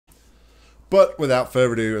But without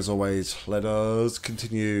further ado, as always, let us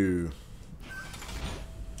continue.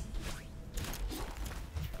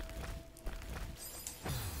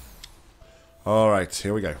 Alright,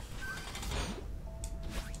 here we go.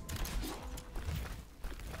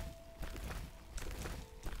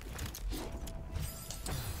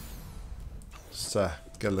 Let's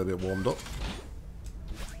get a little bit warmed up.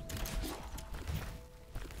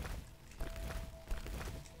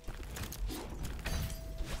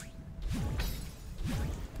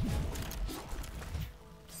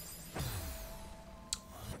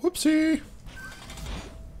 Whoopsie!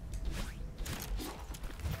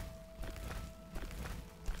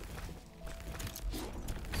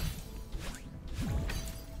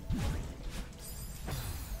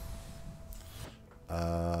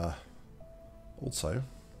 Also,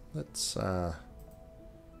 let's go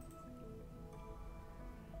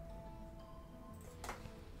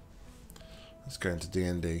into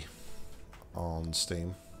D&D on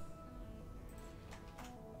Steam,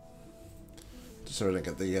 just so I don't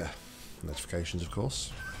get the notifications, of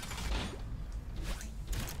course.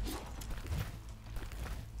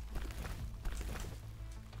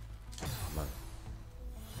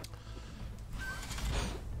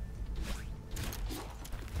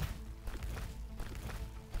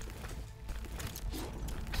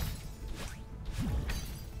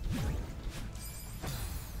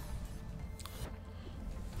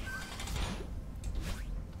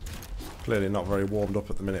 Clearly not very warmed up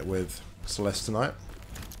at the minute with Celeste tonight.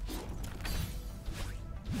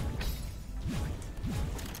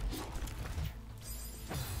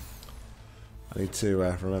 I need to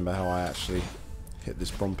remember how I actually hit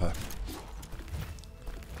this bumper.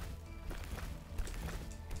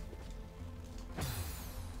 Oh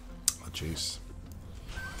jeez.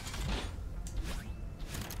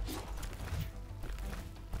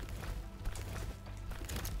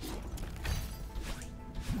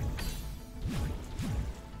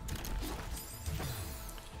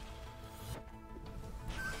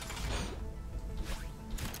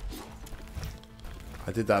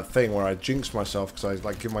 I did that thing where I jinxed myself because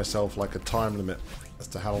I give myself like a time limit as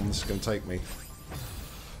to how long this is going to take me.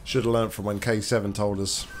 Should have learned from when K7 told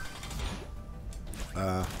us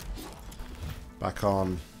back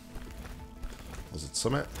on, was it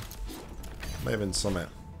Summit? May have been Summit.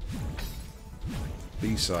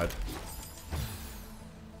 B-side.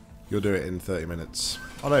 You'll do it in 30 minutes.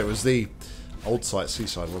 Oh no, it was the old site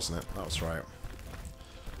Seaside, wasn't it? That was right.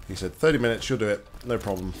 He said 30 minutes, you'll do it, no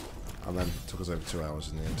problem. And then it took us over 2 hours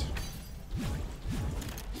in the end.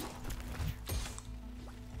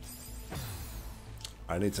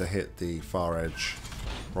 I need to hit the far edge,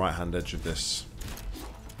 right hand edge of this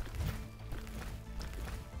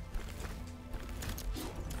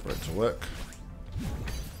for it to work.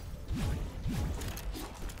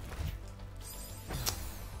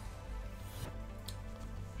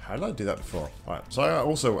 How did I do that before? Alright,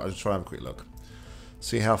 so I just try and have a quick look.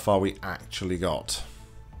 See how far we actually got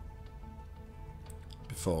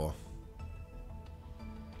before.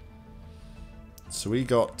 So we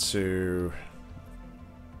got to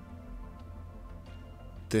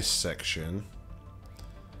this section.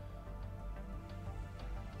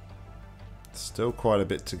 Still quite a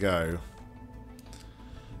bit to go.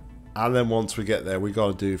 And then once we get there, we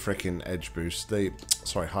got to do freaking edge boost.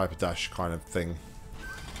 Sorry, hyper dash kind of thing.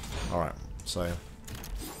 Alright, so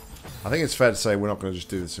I think it's fair to say we're not going to just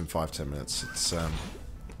do this in 5-10 minutes. It's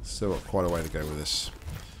still got quite a way to go with this.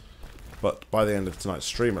 But by the end of tonight's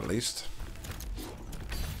stream, at least,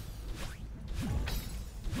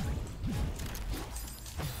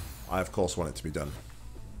 I of course want it to be done.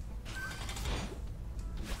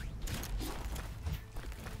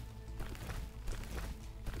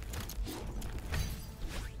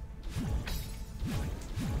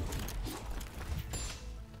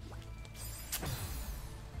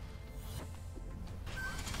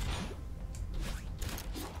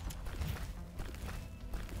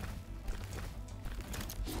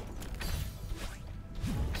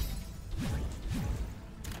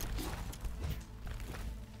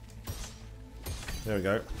 There we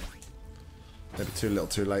go. Maybe too little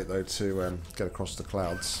too late though to get across the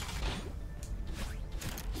clouds.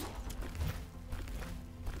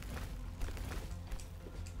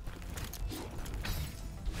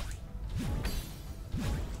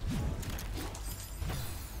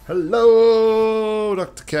 Hello,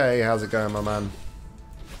 Dr. K. How's it going, my man?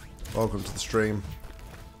 Welcome to the stream.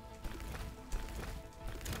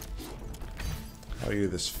 How are you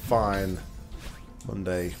this fine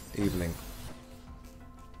Monday evening?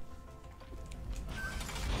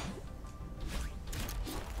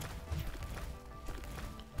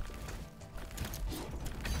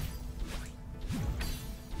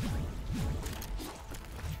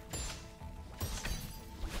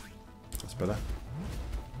 better.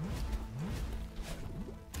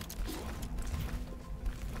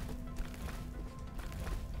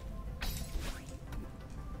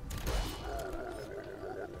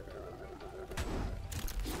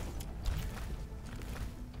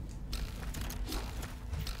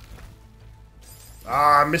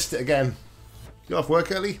 Ah, I missed it again. You off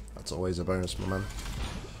work early? That's always a bonus, my man.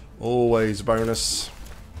 Always a bonus.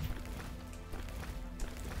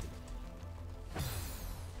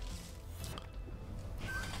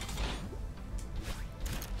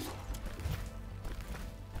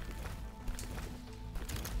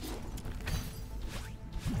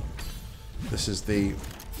 This is the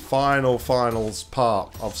finals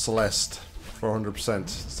part of Celeste for 100%.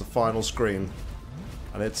 It's the final screen,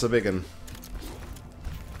 and it's a big one.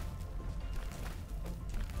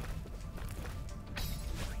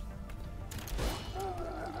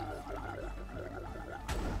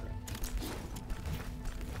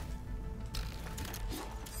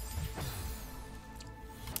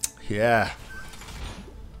 Yeah.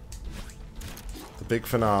 The big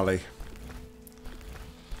finale.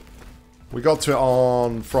 We got to it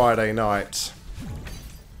on Friday night.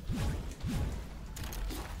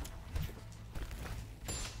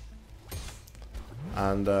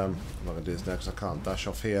 And I'm not going to do this now because I can't dash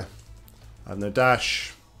off here. I have no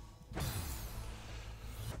dash.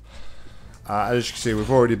 As you can see, we've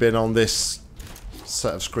already been on this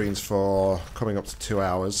set of screens for coming up to 2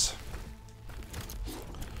 hours.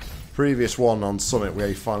 Previous one on Summit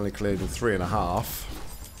we finally cleared in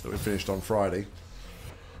 3.5 that we finished on Friday.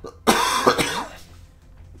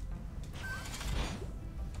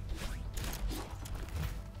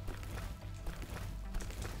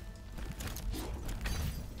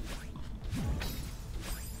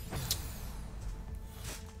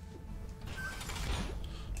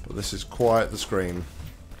 But this is quite the screen.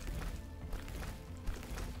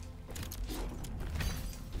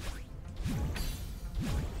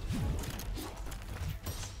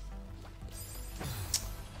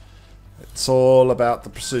 It's all about the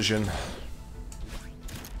precision.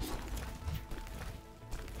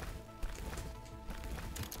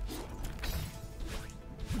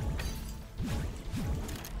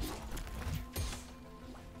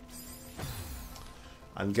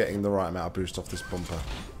 And getting the right amount of boost off this bumper.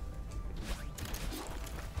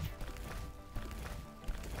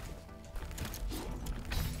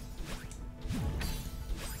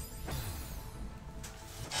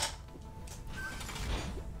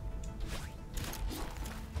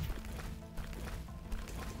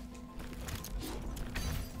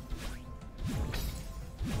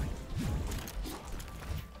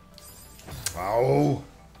 Oh!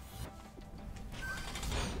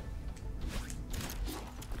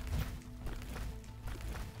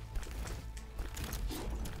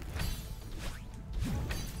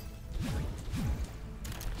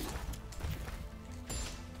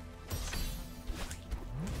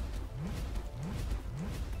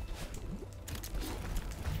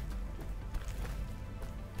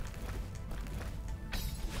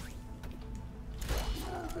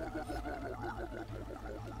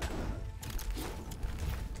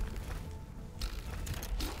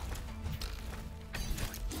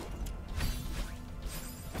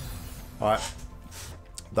 Alright,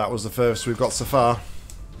 that was the first we've got so far.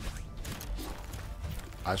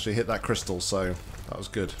 I actually hit that crystal, so that was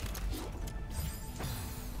good.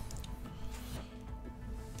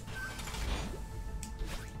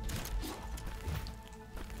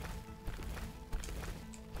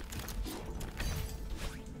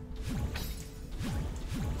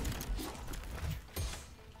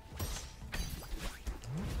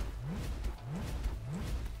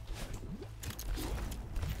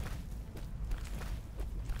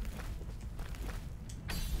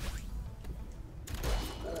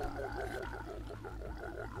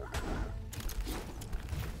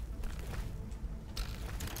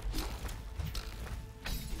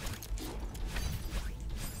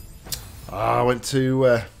 I went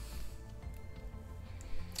to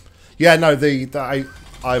yeah, no,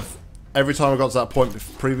 I've every time I got to that point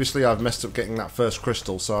previously I've messed up getting that first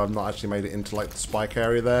crystal, so I've not actually made it into like the spike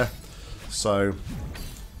area there. So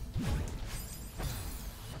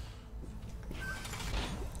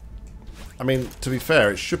I mean, to be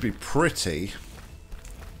fair, it should be pretty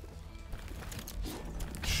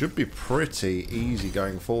easy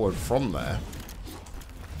going forward from there.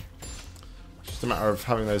 It's a matter of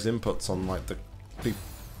having those inputs on, like, be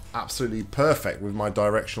absolutely perfect with my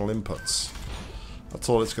directional inputs. That's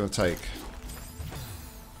all it's going to take.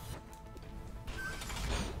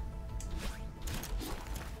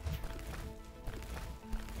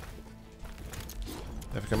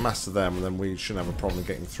 If we can master them, then we shouldn't have a problem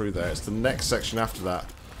getting through there. It's the next section after that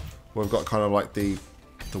where we've got kind of like the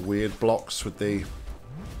weird blocks with the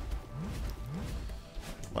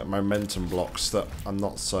like momentum blocks that I'm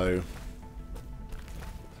not so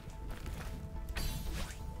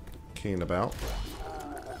keen about.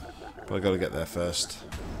 But I've got to get there first.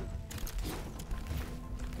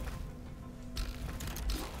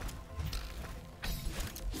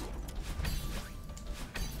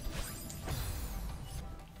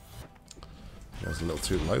 I was a little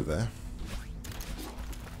too low there.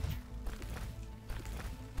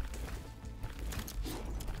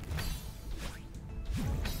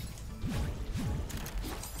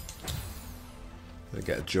 They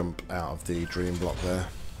get a jump out of the dream block there.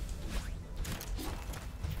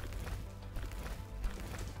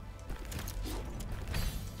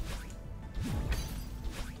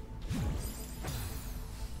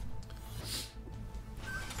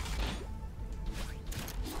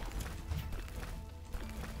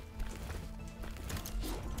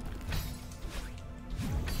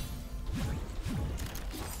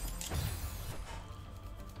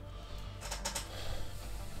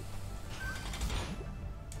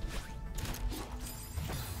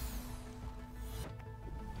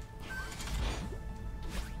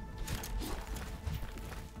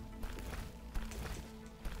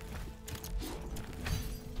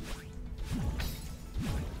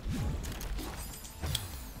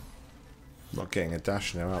 Not getting a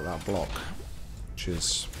dash now out of that block, which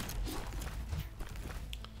is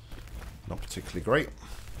not particularly great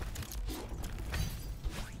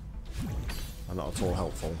and not at all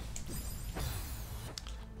helpful.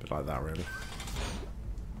 A bit like that, really.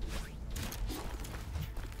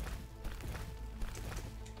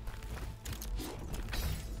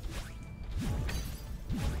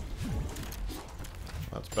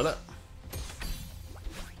 That's better.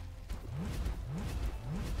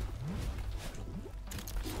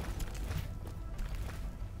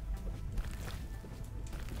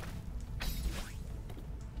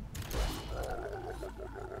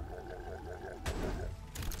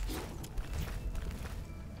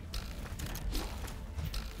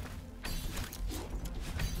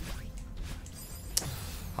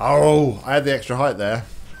 Oh, I had the extra height there.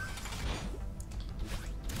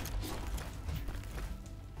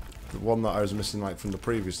 The one that I was missing like from the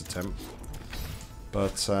previous attempt.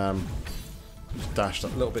 But just dashed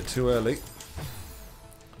up a little bit too early.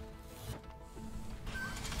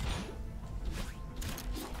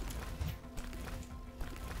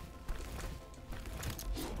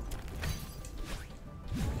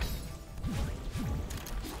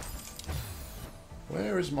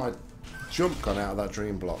 Where is my jump gone out of that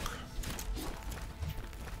dream block?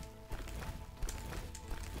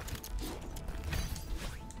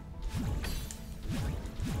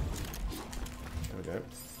 There we go.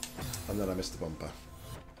 And then I missed the bumper.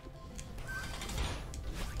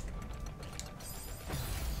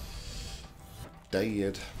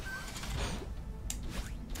 Dead.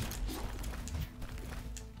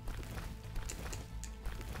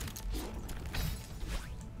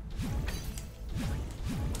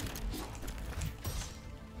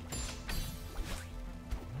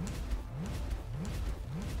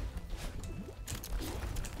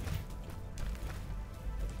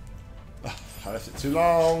 I left it too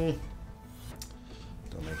long.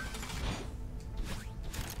 Dummy.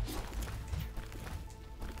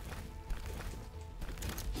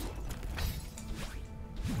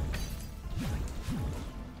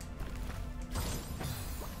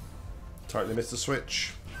 Totally missed the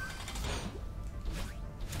switch.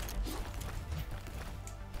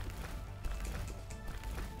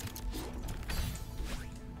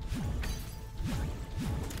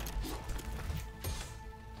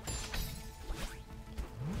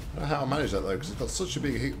 I don't know how I manage that though, because it's got such a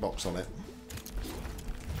big hitbox on it.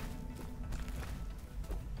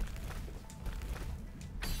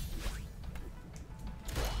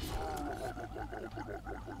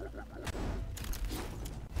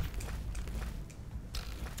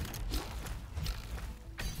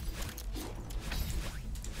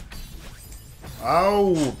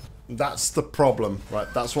 Oh, that's the problem. Right,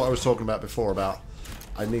 that's what I was talking about before about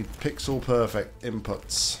I need pixel perfect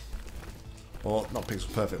inputs. Or, not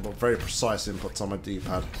pixel perfect, but very precise inputs on my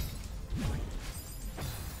D-pad.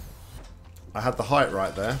 I had the height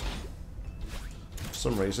right there. For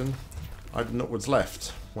some reason, I had an upwards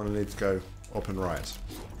left when I need to go up and right.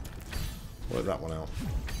 Work that one out.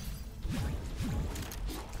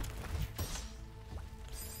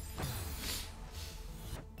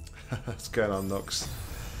 What's going on, Nooks?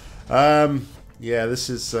 Yeah, this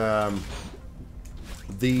is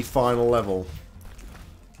the final level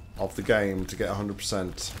of the game to get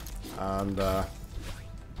 100%. And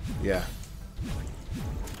yeah,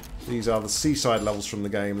 these are the seaside levels from the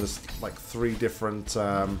game. There's like 3 different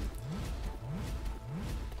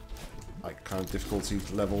like kind of difficulty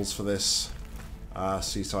levels for this.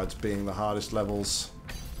 Seasides being the hardest levels.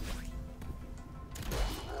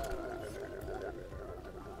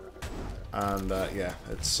 And yeah,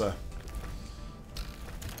 it's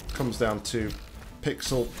comes down to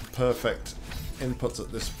pixel perfect inputs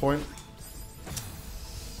at this point.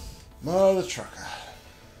 Mother trucker.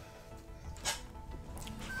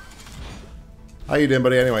 How you doing,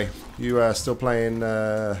 buddy? Anyway, you still playing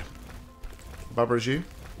Bubba as you?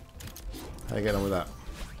 How you getting on with that?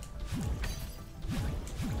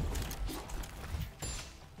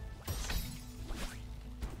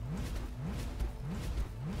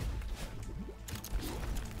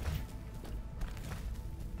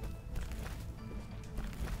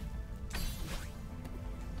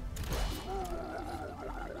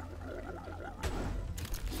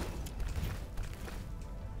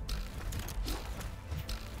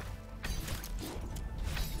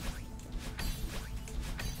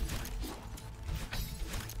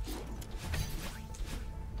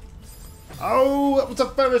 Oh, that was the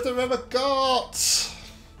furthest I've ever got!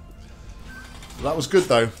 That was good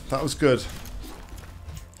though, that was good.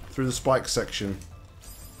 Through the spike section.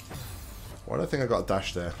 Why do I think I got a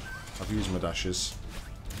dash there? I've used my dashes.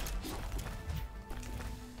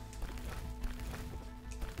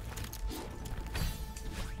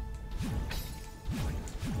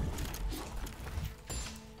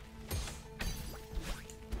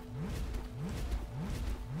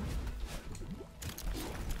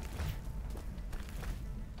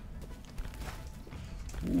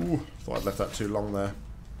 Ooh, thought I'd left that too long there.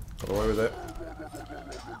 Got away with it.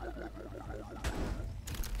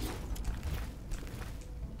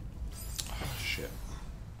 Oh, shit.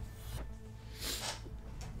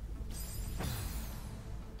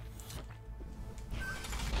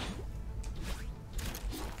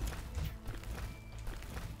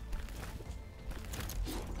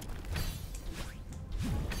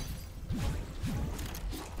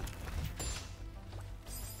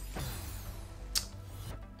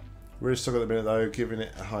 Really stuck at the minute though, giving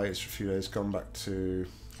it a hiatus for a few days, gone back to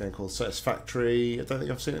a game called Satisfactory. I don't think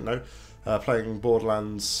I've seen it, no. Playing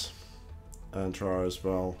Borderlands and Terraria as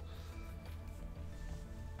well.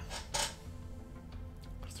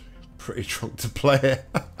 Pretty drunk to play it.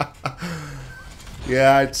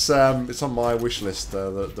 Yeah, it's on my wish list,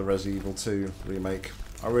 the Resident Evil 2 remake.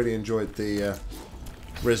 I really enjoyed the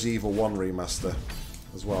Resident Evil 1 remaster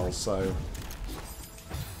as well, so...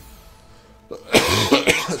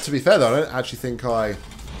 To be fair though, I don't actually think I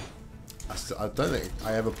don't think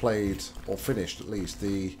I ever played, or finished at least,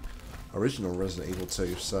 the original Resident Evil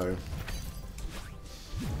 2, so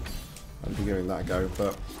I'll be giving that a go,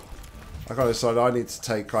 but I kind of decided I need to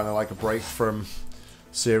take kind of like a break from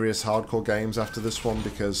serious hardcore games after this one,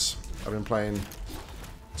 because I've been playing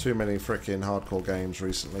too many freaking hardcore games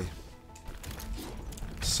recently.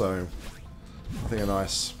 So I think a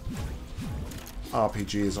nice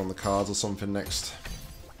RPG is on the cards or something next.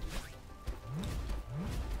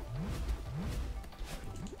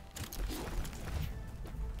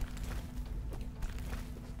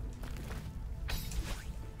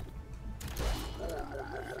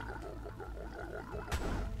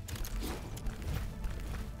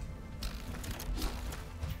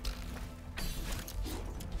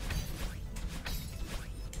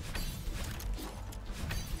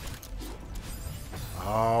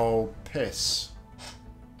 Oh, piss.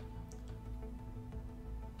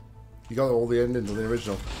 You got all the endings on the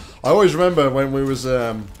original. I always remember when we was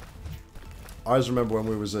at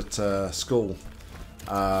school.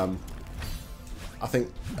 I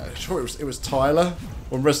think sure it was Tyler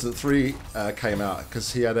when Resident 3 came out,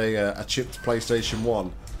 because he had a chipped PlayStation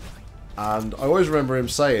 1, and I always remember him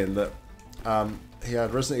saying that he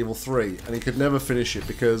had Resident Evil 3 and he could never finish it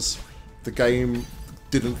because the game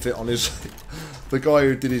didn't fit on his the guy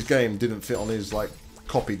who did his game didn't fit on his like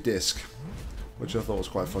copied disc, which I thought was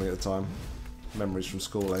quite funny at the time. Memories from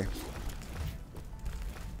school, eh?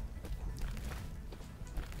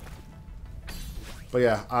 But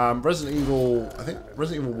yeah, Resident Evil, I think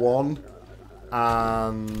Resident Evil 1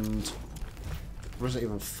 and Resident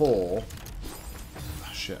Evil 4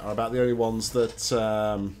 are about the only ones that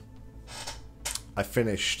I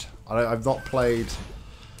finished. I've not played...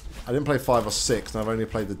 I didn't play 5 or 6, and I've only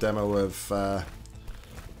played the demo of the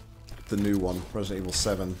new one, Resident Evil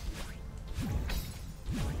 7.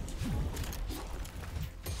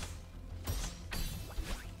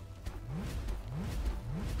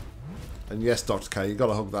 And yes, Dr. K, you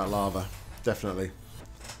gotta hug that lava. Definitely.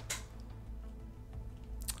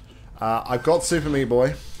 I've got Super Meat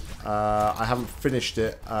Boy. I haven't finished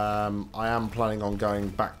it. I am planning on going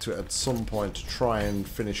back to it at some point to try and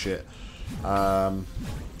finish it. I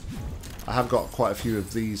have got quite a few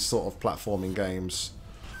of these sort of platforming games.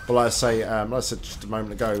 But like I said just a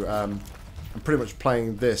moment ago, I'm pretty much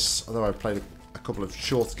playing this, although I've played a couple of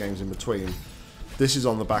shorter games in between. This is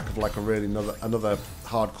on the back of like a really another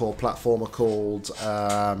hardcore platformer called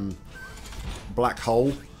Black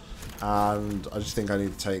Hole, and I just think I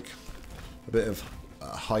need to take a bit of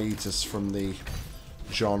hiatus from the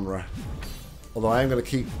genre. Although I am going to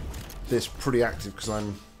keep this pretty active because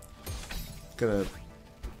I'm going to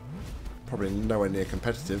probably nowhere near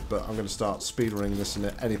competitive, but I'm going to start speedrunning this in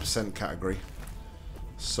the any percent category.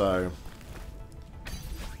 So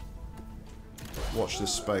watch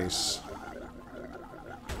this space.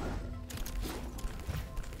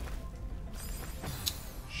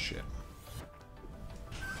 Shit.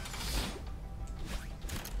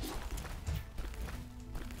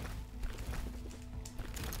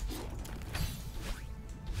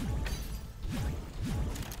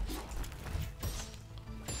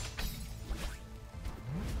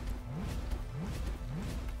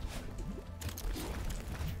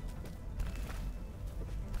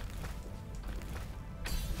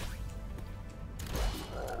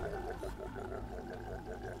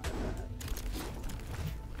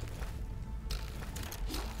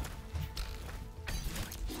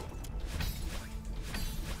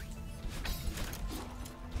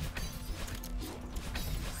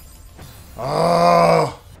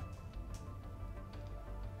 Oh!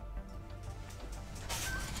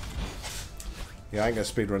 Yeah, I ain't gonna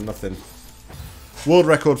speedrun nothing. World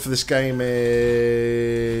record for this game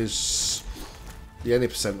is... the any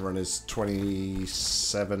percent run is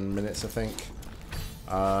 27 minutes, I think.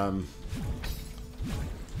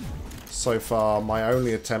 So far, my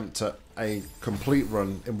only attempt at a complete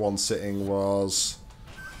run in one sitting was...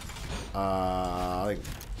 I think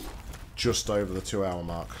just over the 2 hour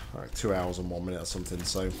mark, like 2 hours and 1 minute or something,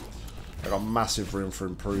 so I got massive room for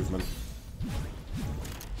improvement.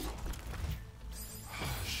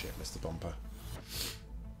 Oh, shit, missed the bumper.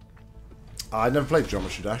 I never played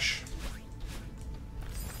Geometry Dash.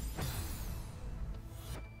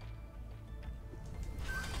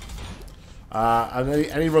 And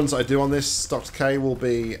any runs that I do on this, Dr. K, will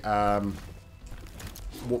be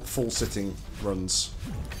full sitting runs.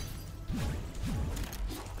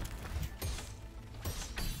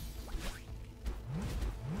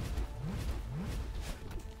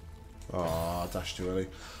 Oh, I dashed too early.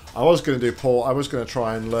 I was going to do I was going to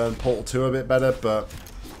try and learn Portal 2 a bit better, but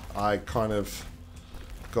I kind of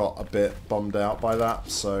got a bit bummed out by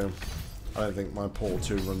that, so I don't think my Portal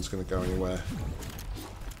 2 run's going to go anywhere.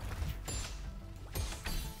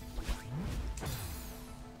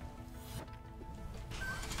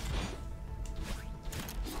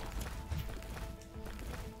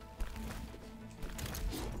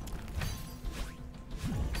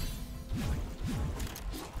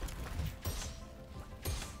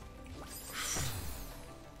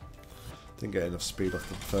 Didn't get enough speed off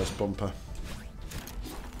the first bumper.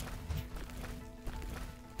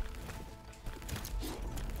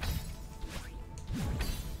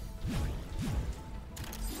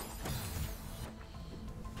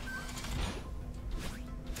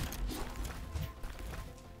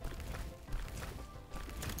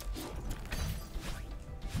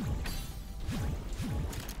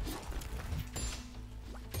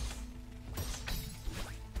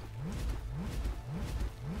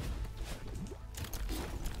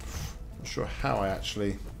 Sure how I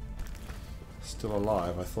actually still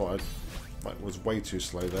alive. I thought I was way too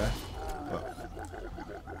slow there, but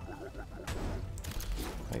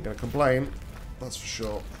I ain't gonna complain, that's for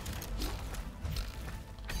sure.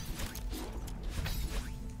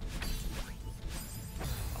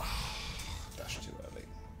 Dashed too early.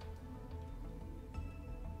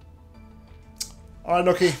 Alright,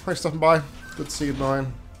 Nookie, thanks for stopping by. Good to see you,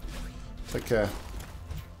 Madeline. Take care.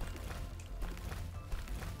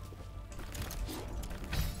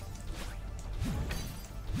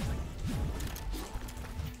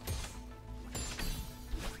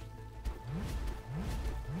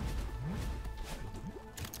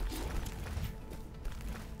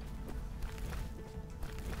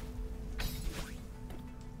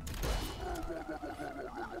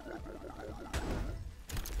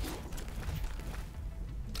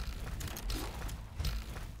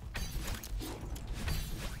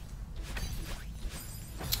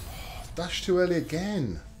 Dash too early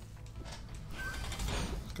again.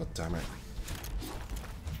 God damn it.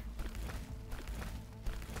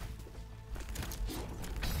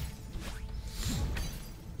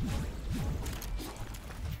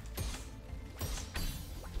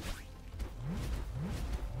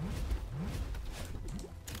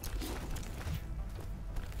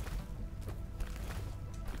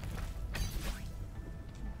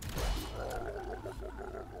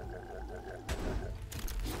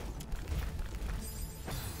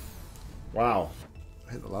 Wow.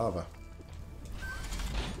 Hit the lava.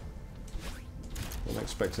 Wasn't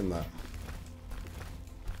expecting that.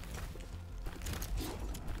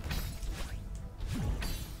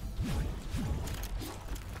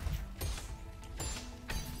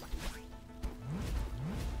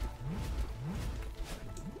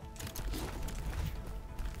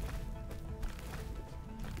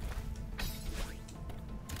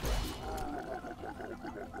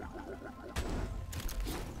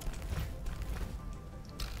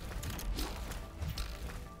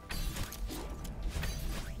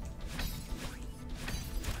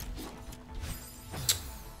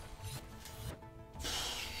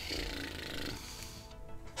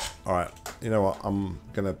 Alright, you know what? I'm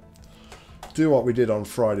going to do what we did on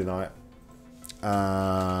Friday night.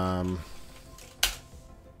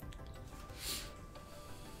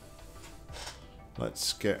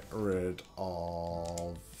 Let's get rid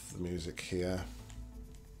of the music here.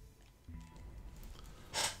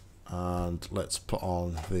 And let's put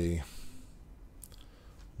on the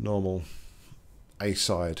normal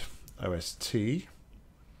A-side OST.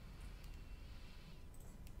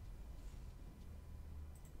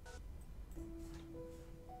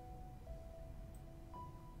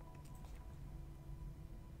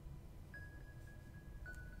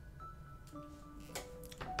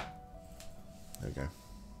 There we go.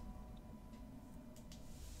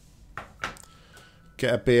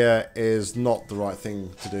 Get a beer is not the right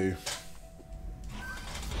thing to do.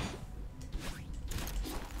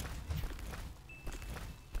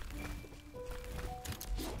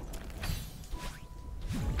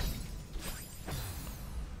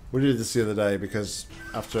 We did this the other day because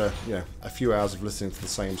after a few hours of listening to the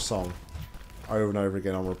same song over and over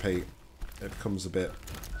again on repeat, it becomes a bit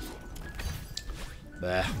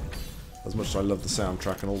there. As much as I love the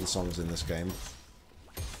soundtrack and all the songs in this game.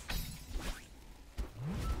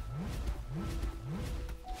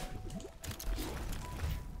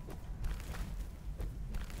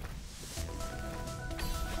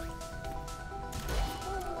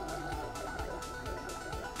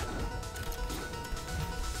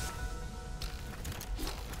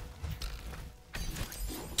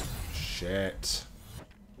 Shit.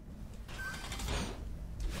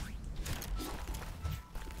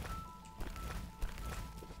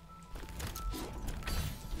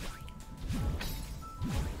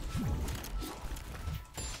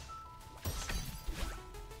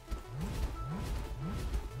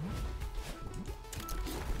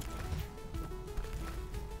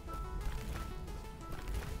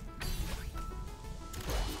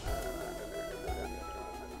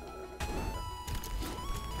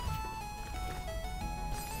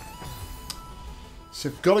 So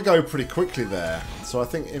you've got to go pretty quickly there. So I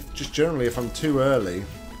think if I'm too early,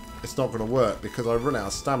 it's not going to work because I run out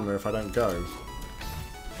of stamina if I don't go.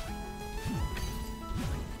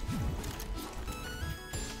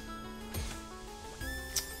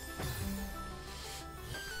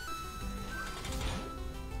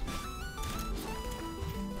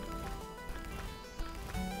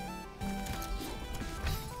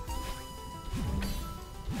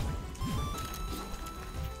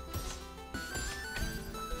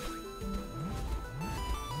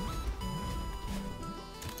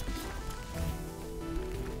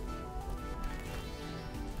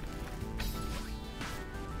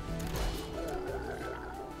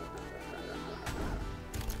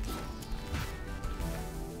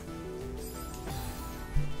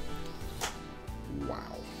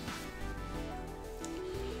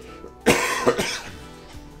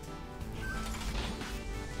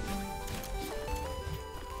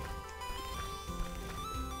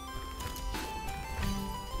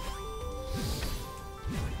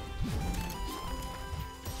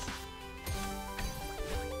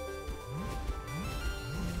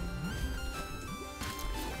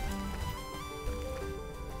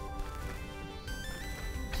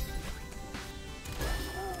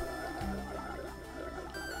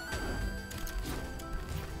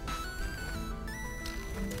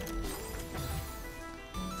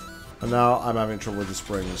 And now I'm having trouble with the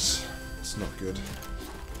springs. It's not good.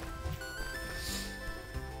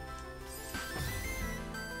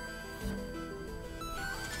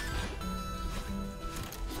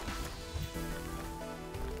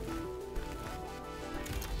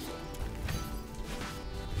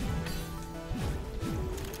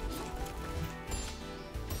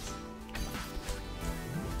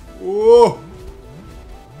 Whoa!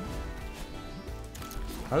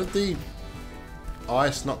 How did the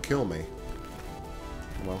ice not kill me?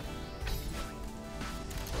 Well.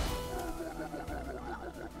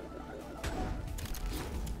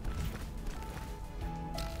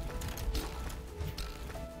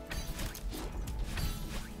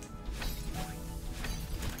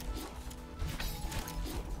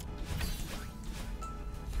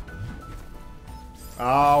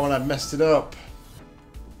 Oh, and I messed it up.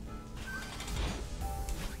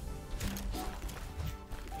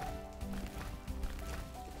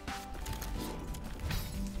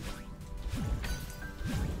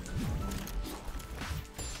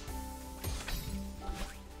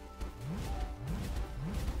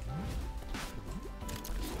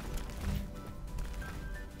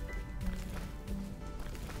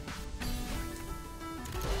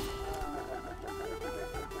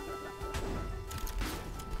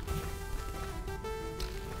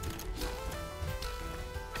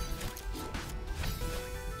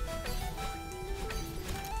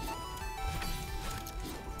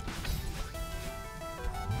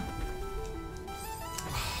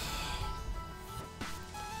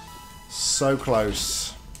 So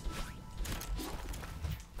close.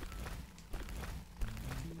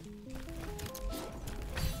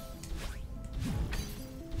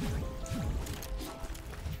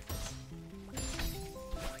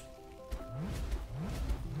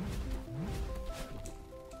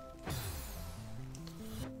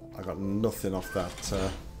 I got nothing off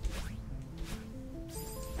that.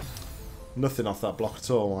 Nothing off that block at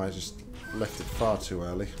all. I just left it far too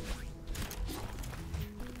early.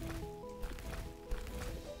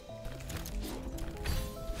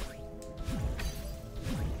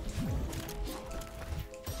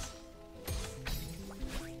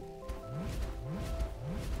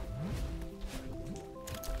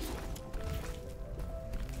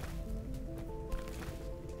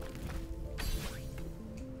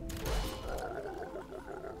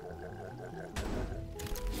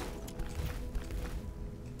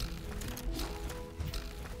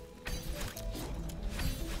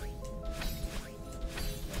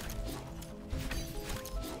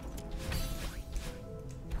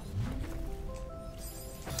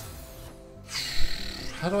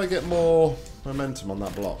 How do I get more momentum on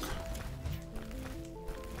that block?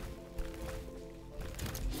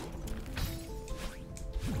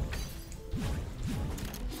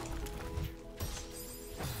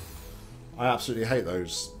 I absolutely hate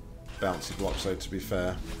those bouncy blocks though, to be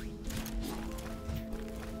fair.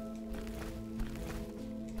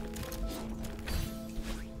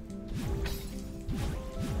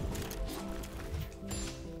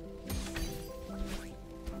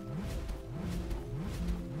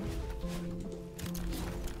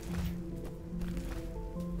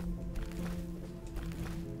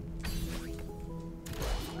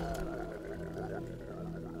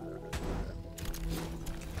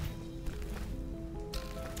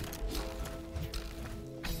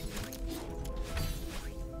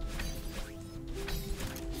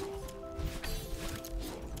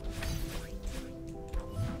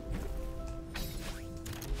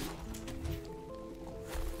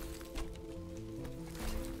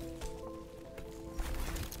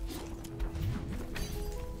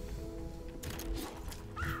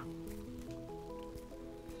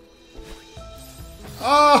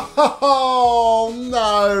 Oh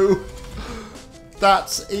no!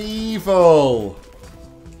 That's evil!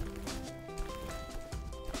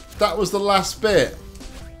 That was the last bit.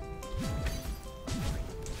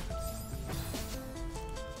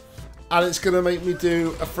 And it's going to make me do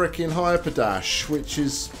a freaking hyper dash, which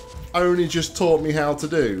is only just taught me how to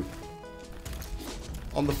do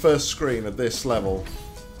on the first screen of this level.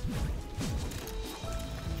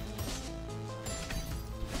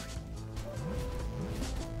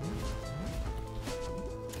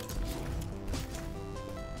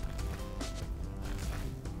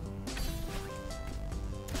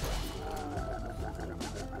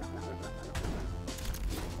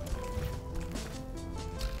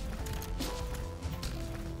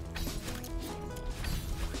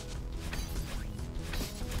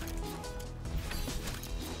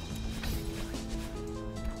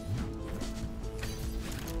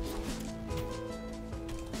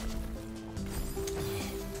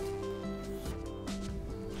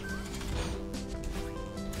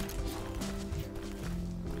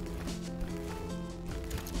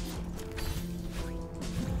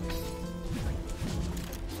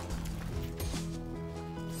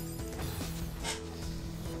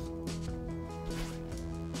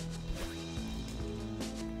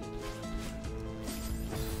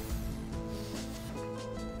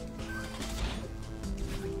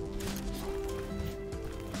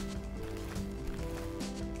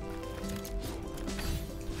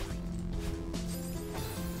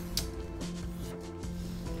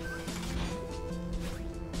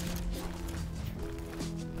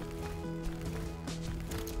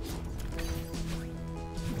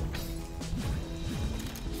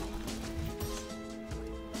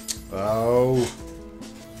 Oh.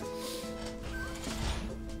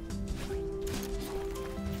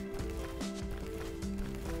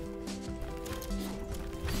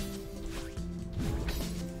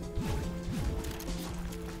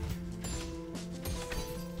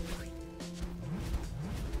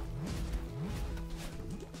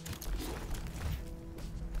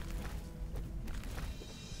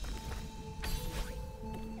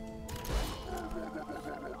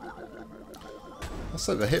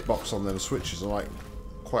 say the hitbox on them switches are like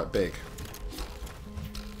quite big.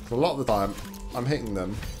 So a lot of the time I'm hitting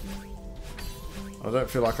them. I don't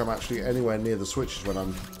feel like I'm actually anywhere near the switches when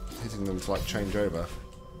I'm hitting them to like change over.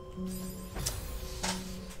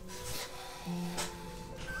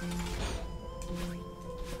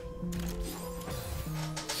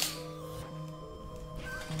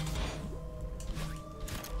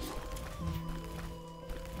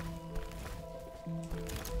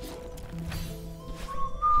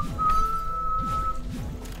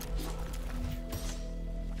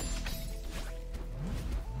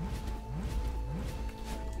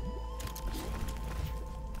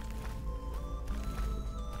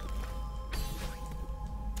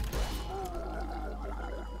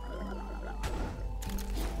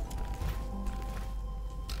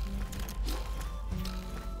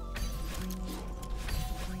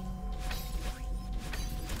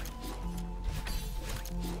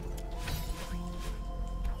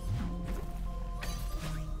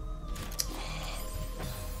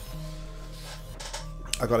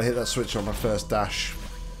 I gotta hit that switch on my first dash,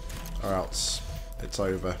 or else it's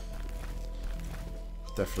over.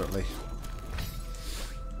 Definitely.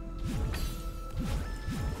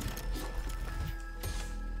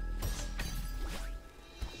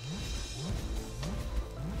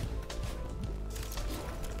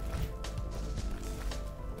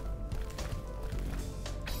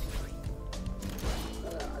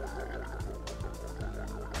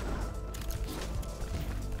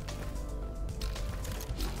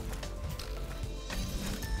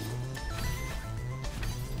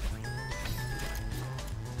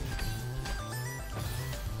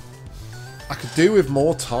 I could do with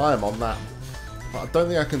more time on that. But I don't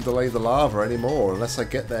think I can delay the lava anymore unless I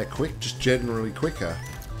get there quick, just generally quicker.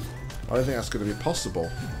 I don't think that's going to be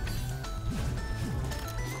possible.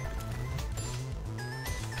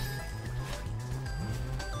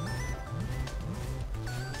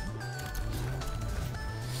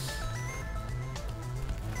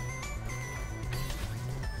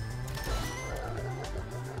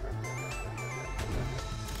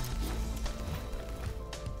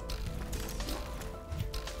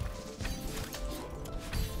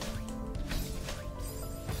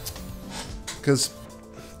 Because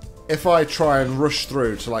if I try and rush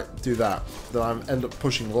through to like do that, then I end up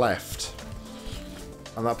pushing left,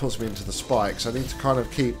 and that puts me into the spikes. I need to kind of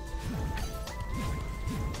keep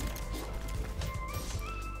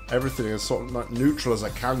everything as sort of like neutral as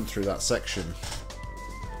I can through that section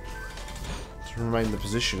to remain the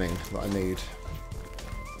positioning that I need.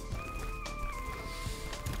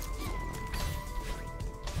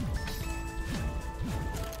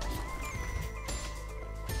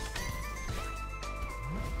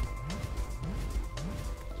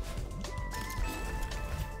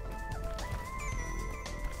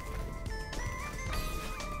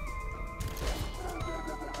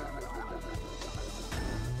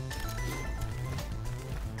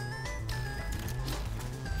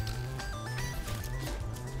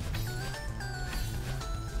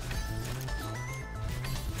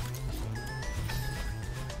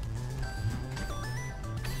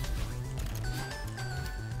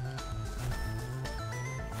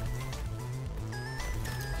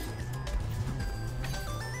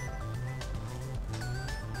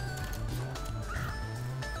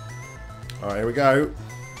 Alright, here we go.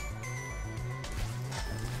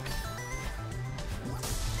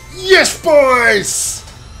 Yes, boys!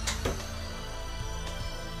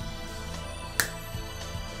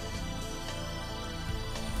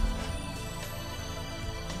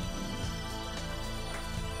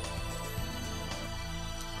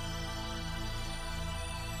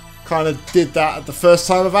 Kind of did that at the first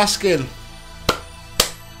time of asking.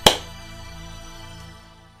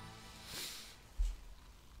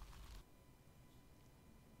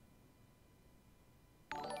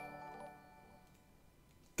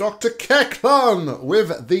 Dr. Keklon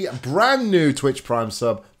with the brand new Twitch Prime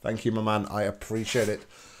sub. Thank you, my man. I appreciate it.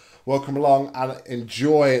 Welcome along and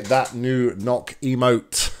enjoy that new Nock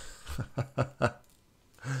emote.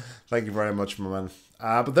 Thank you very much, my man.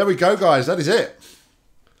 But there we go, guys. That is it.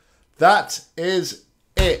 That is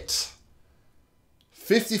it.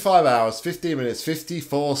 55 hours, 15 minutes,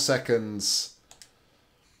 54 seconds.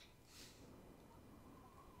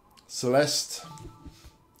 Celeste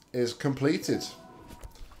is completed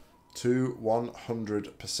to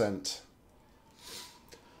 100%.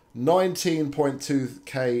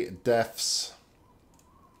 19.2k deaths.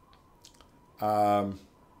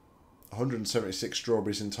 176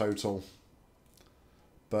 strawberries in total.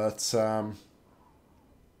 But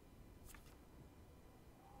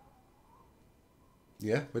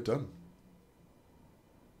yeah, we're done.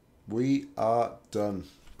 We are done.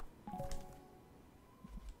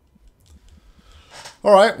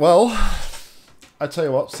 All right, well, I tell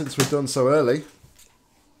you what, since we're done so early,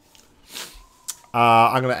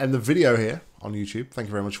 I'm going to end the video here on YouTube. Thank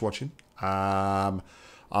you very much for watching.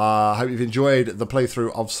 I hope you've enjoyed the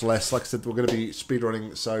playthrough of Celeste. Like I said, we're going to be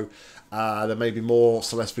speedrunning, so there may be more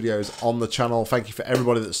Celeste videos on the channel. Thank you for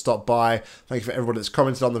everybody that stopped by. Thank you for everybody that's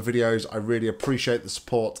commented on the videos. I really appreciate the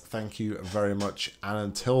support. Thank you very much. And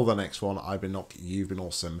until the next one, I've been Nock. You've been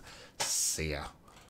awesome. See ya.